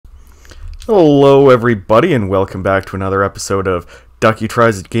Hello everybody and welcome back to another episode of Ducky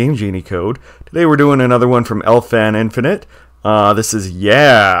Tries a Game Genie Code. Today we're doing another one from Elfan Infinite. This is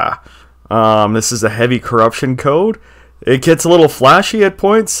YEAAAA. This is a heavy corruption code. It gets a little flashy at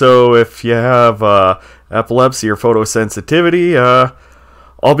points, so if you have epilepsy or photosensitivity,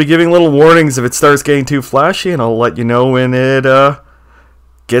 I'll be giving little warnings if it starts getting too flashy, and I'll let you know when it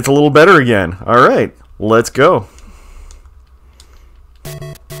gets a little better again. Alright, let's go.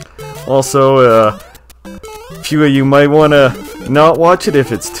 Also, a few of you might want to not watch it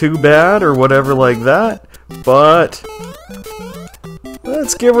if it's too bad or whatever like that, but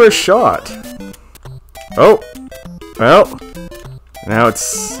let's give her a shot. Oh, well, now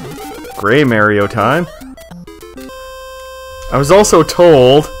it's Gray Mario time. I was also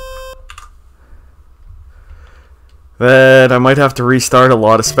told that I might have to restart a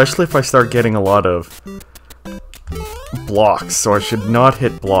lot, especially if I start getting a lot of blocks, so I should not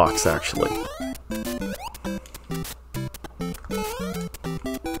hit blocks, actually.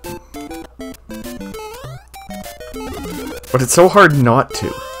 But it's so hard not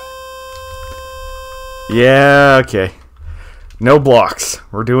to. Yeah, okay. No blocks.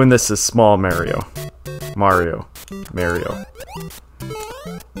 We're doing this as small Mario. Mario.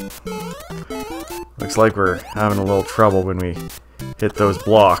 Looks like we're having a little trouble when we hit those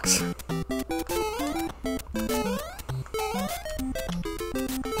blocks.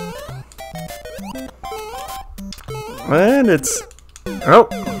 And it's a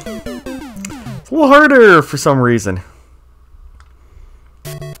little harder for some reason.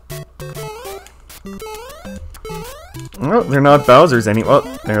 Oh, they're not Bowser's anymore.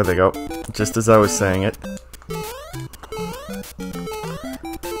 Oh, there they go. Just as I was saying it.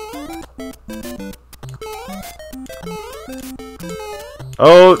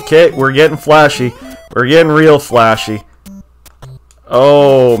 Okay, we're getting flashy. We're getting real flashy.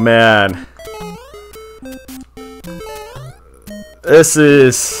 Oh, man. This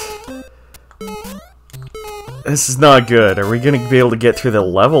is not good. Are we going to be able to get through the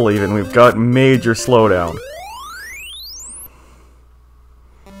level even? We've got major slowdown.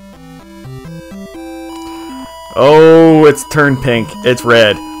 Oh, it's turned pink. It's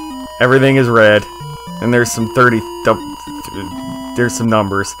red. Everything is red. And there's some there's some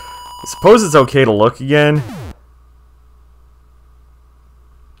numbers. I suppose it's okay to look again.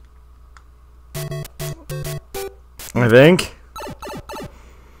 I think.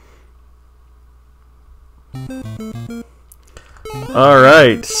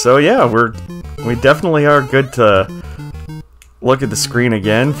 Alright, so yeah, we definitely are good to look at the screen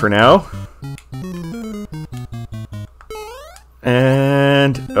again for now.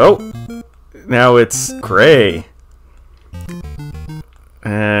 And, oh, now it's gray.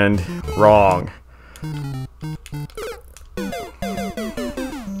 And wrong.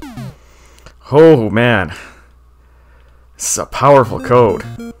 Oh man, this is a powerful code.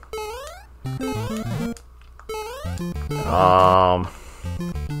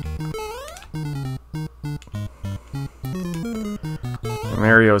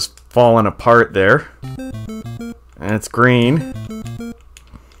 Mario's falling apart there. And it's green.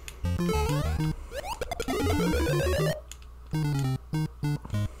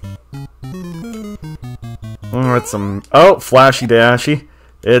 Oh, it's some... Oh, flashy dashy.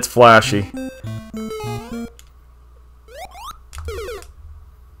 It's flashy.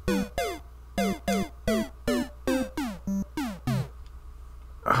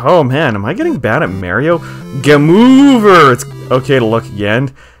 Oh man, am I getting bad at Mario? Game over! It's okay to look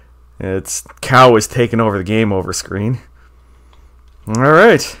again. Its cow is taking over the game over screen.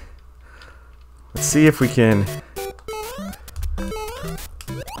 Alright. Let's see if we can...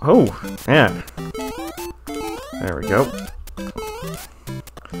 Oh, man. There we go.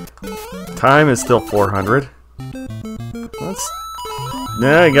 Time is still 400.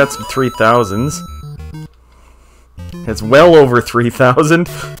 Yeah, I got some 3000s. It's well over 3,000.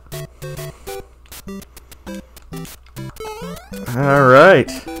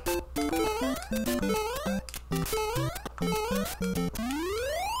 Alright.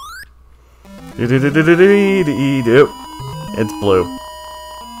 It's blue.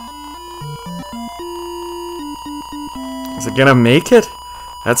 Is it gonna make it?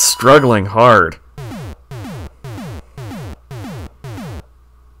 That's struggling hard.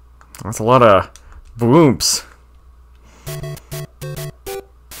 That's a lot of boomps.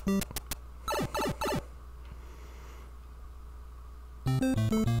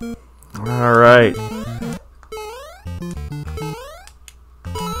 Alright.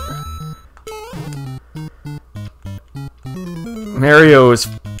 Mario is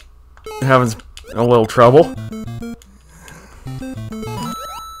having a little trouble.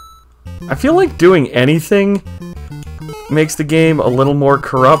 I feel like doing anything makes the game a little more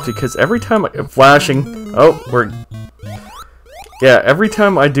corrupt, because every time I'm flashing... Oh, yeah, every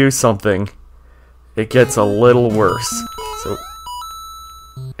time I do something, it gets a little worse. So,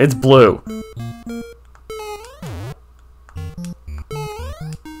 it's blue.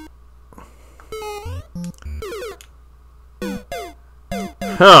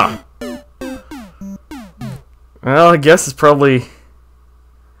 Huh. Well, I guess it's probably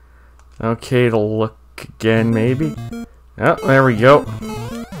okay to look again, maybe. Oh, there we go.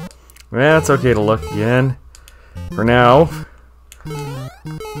 Yeah, it's okay to look again. For now,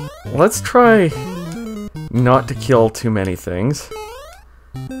 let's try not to kill too many things.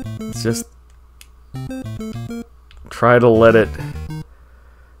 Let's just try to let it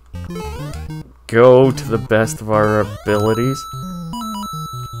go to the best of our abilities.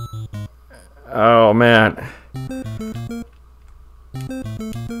 Oh, man.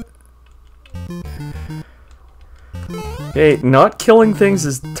 Okay, not killing things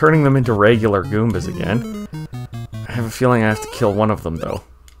is turning them into regular Goombas again. I have a feeling I have to kill one of them, though.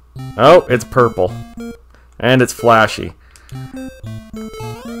 Oh, it's purple. And it's flashy.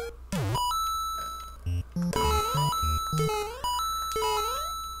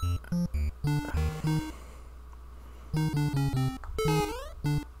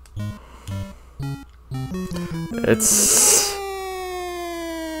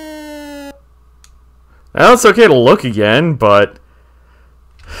 Well, it's okay to look again, but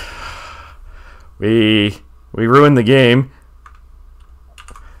we ruined the game.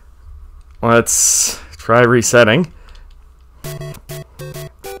 Let's try resetting.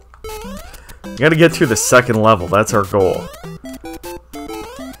 We gotta get through the second level, that's our goal.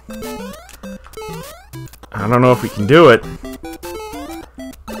 I don't know if we can do it,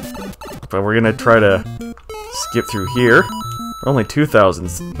 but we're gonna try to skip through here. We're only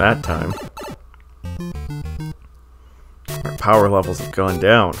 2,000 that time. Our power levels have gone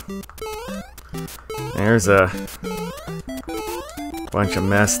down. There's a bunch of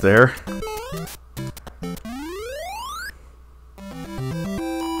mess there.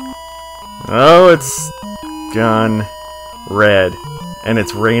 Oh, it's gone red. And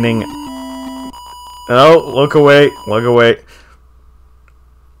it's raining. Oh, look away. Look away.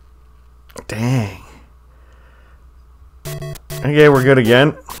 Dang. Okay, we're good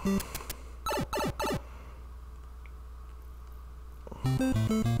again.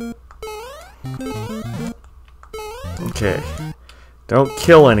 Okay. Don't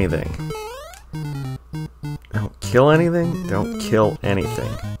kill anything. Don't kill anything. Don't kill anything.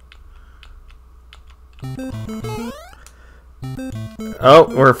 Oh,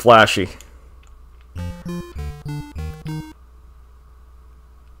 we're flashy.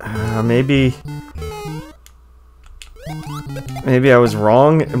 Maybe I was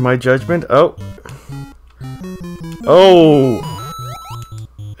wrong in my judgment. Oh. Oh!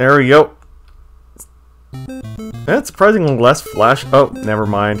 There we go. That's surprisingly less flash. Oh, never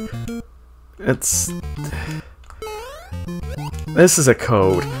mind. This is a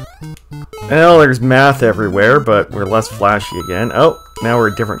code. Well, there's math everywhere, but we're less flashy again. Oh, now we're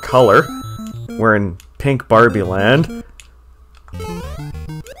a different color. We're in pink Barbie land.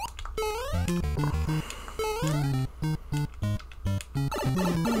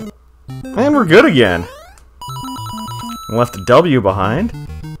 And we're good again. Left a W behind.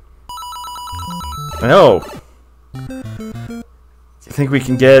 Oh. Do you think we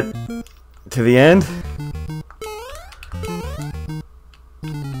can get to the end?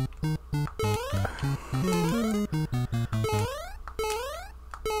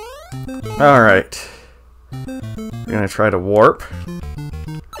 Alright. We're gonna try to warp.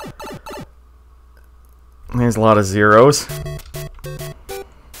 There's a lot of zeros.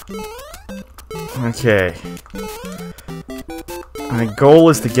 Okay. My goal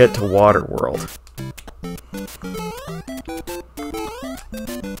is to get to Water World.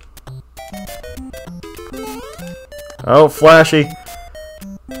 Oh, flashy.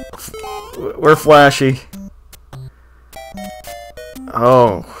 We're flashy.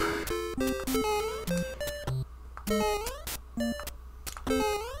 Oh.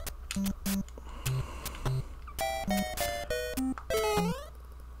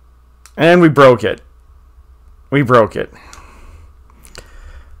 And we broke it. We broke it.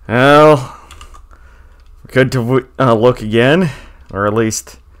 Well, good to look again, or at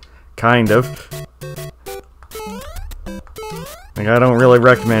least kind of. Like, I don't really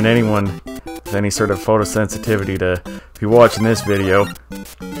recommend anyone with any sort of photosensitivity to be watching this video.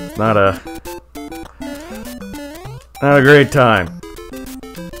 It's not a great time.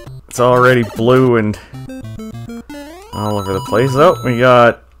 It's already blue and all over the place. Oh, we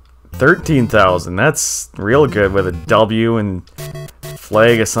got 13,000. That's real good with a W and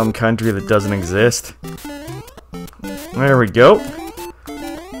flag of some country that doesn't exist. There we go.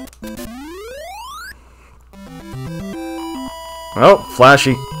 Oh,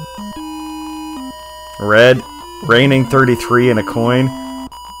 flashy. Red. Raining 33 and a coin.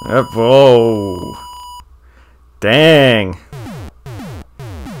 Whoa. Dang.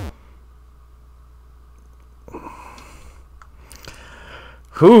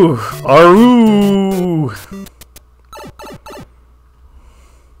 Whew. Aroo.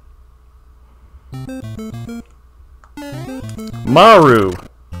 Maru.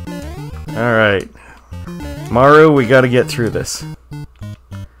 Alright. Maru, we gotta get through this.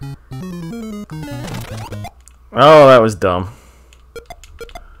 Oh, that was dumb.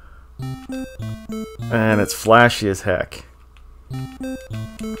 And it's flashy as heck.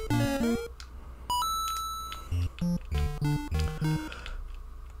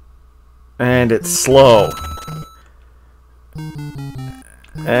 And it's slow.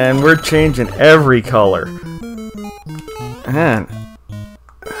 And we're changing every color. Man.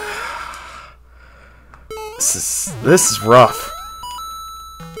 This is rough.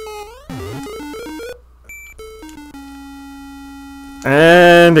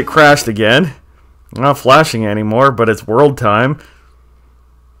 And it crashed again. Not flashing anymore, but it's world time.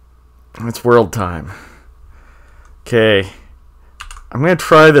 It's world time. Okay. I'm gonna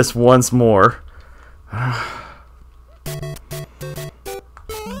try this once more.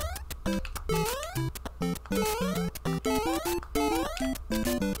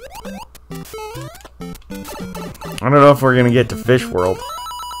 I don't know if we're gonna get to Fish World.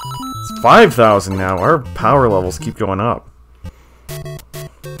 It's 5,000 now. Our power levels keep going up.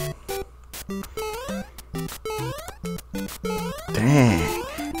 Dang.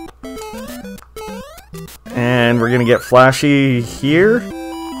 And we're gonna get flashy here.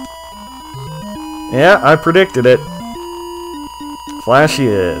 Yeah, I predicted it. Flashy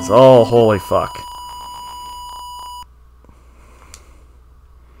is. Oh, holy fuck.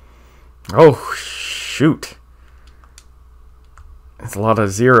 Oh, shoot. It's a lot of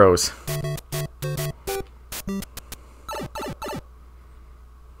zeros.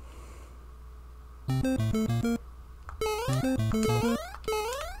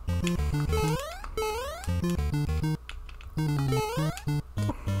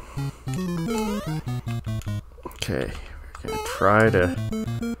 Okay, we're gonna try to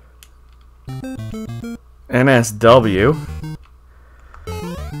NSW.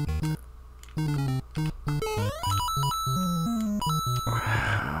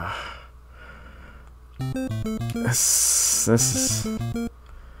 This is...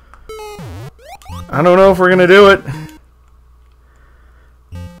 I don't know if we're gonna do it.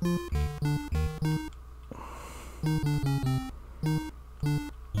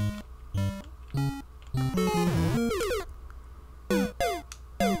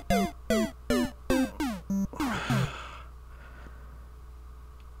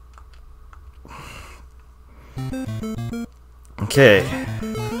 Okay,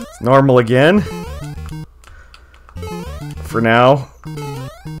 it's normal again. For now.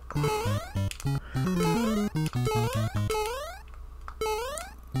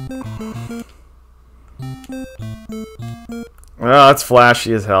 Oh, it's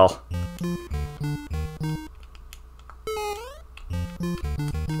flashy as hell.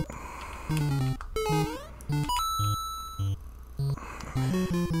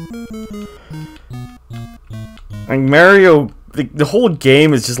 Like Mario, the whole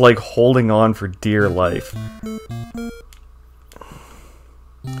game is just like holding on for dear life.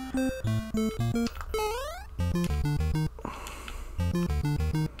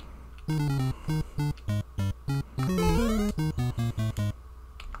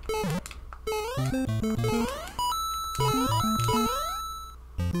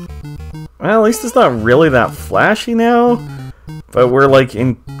 Well, at least it's not really that flashy now. But we're like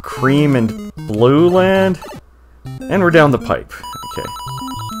in cream and blue land. And we're down the pipe. Okay.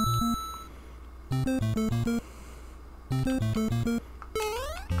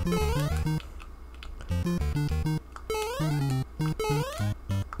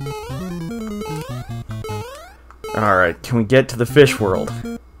 Alright, can we get to the fish world?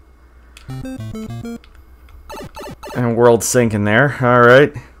 And world sinking there.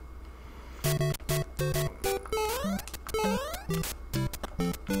 Alright.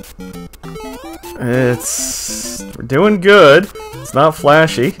 We're doing good. It's not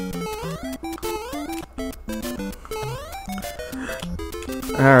flashy.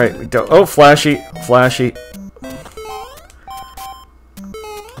 Alright, we don't. Oh, flashy. Flashy.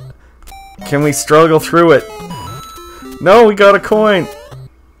 Can we struggle through it? No, we got a coin.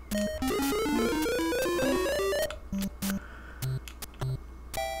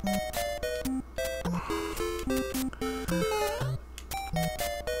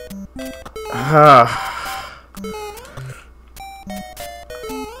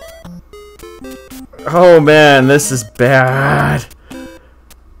 Oh man, this is bad.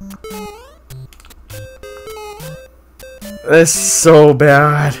 This is so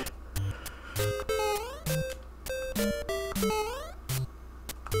bad.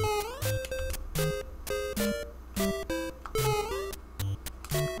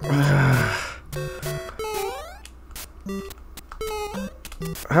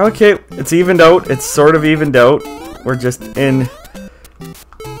 Okay, it's evened out. It's sort of evened out. We're just in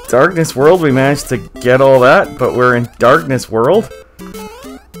Darkness World. We managed to get all that, but we're in Darkness World.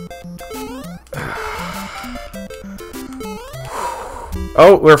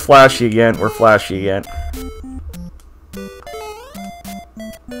 Oh, we're flashy again. We're flashy again.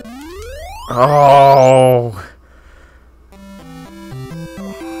 Oh.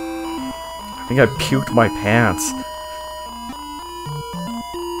 I think I puked my pants.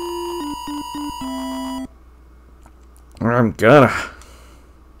 I'm gonna.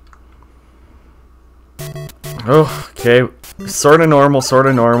 Oh, okay. Sorta normal,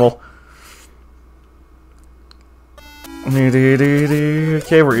 sorta normal.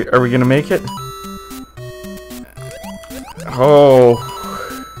 Okay, are we gonna make it? Oh.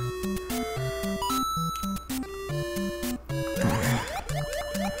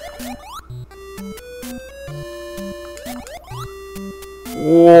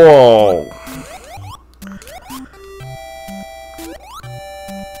 Whoa.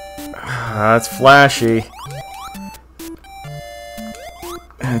 That's flashy.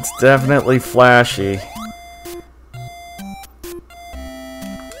 It's definitely flashy.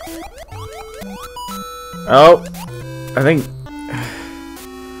 Oh, I think...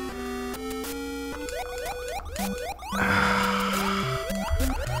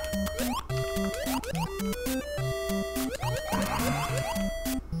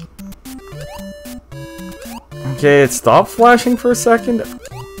 Okay, it stopped flashing for a second.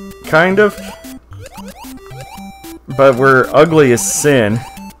 Kind of. But we're ugly as sin.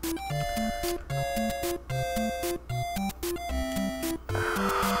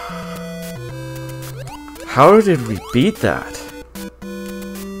 How did we beat that?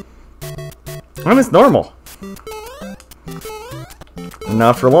 And it's normal.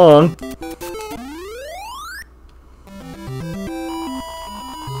 Not for long.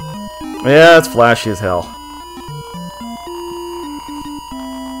 Yeah, it's flashy as hell.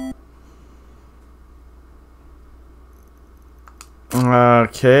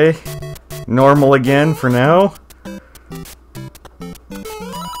 Okay. Normal again for now.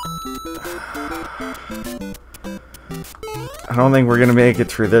 I don't think we're gonna make it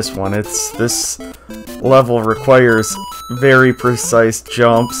through this one. This level requires very precise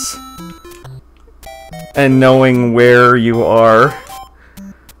jumps and knowing where you are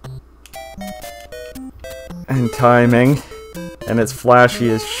and timing, and it's flashy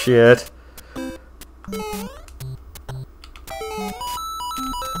as shit.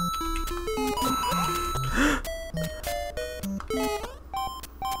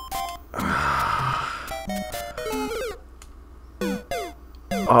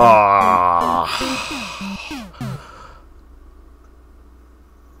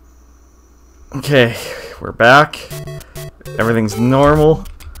 Okay, we're back. Everything's normal.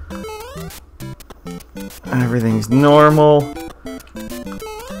 Everything's normal.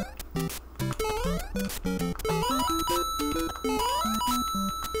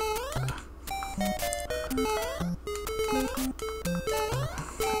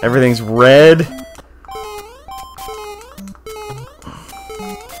 Everything's red.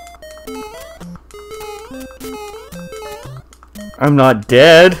 I'm not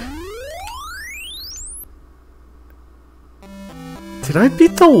dead. Did I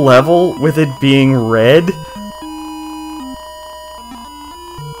beat the level with it being red?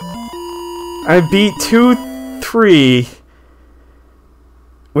 I beat 2, 3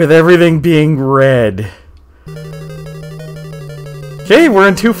 with everything being red. Okay, we're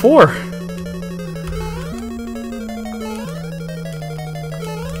in 2, 4.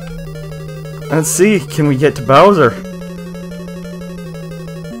 Let's see, can we get to Bowser?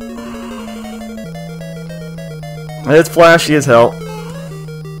 It's flashy as hell.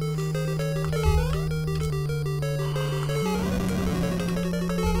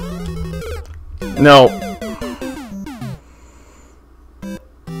 No.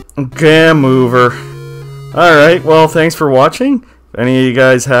 Game over. Alright, well, thanks for watching. If any of you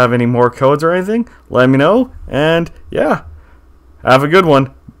guys have any more codes or anything, let me know. And, yeah. Have a good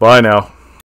one. Bye now.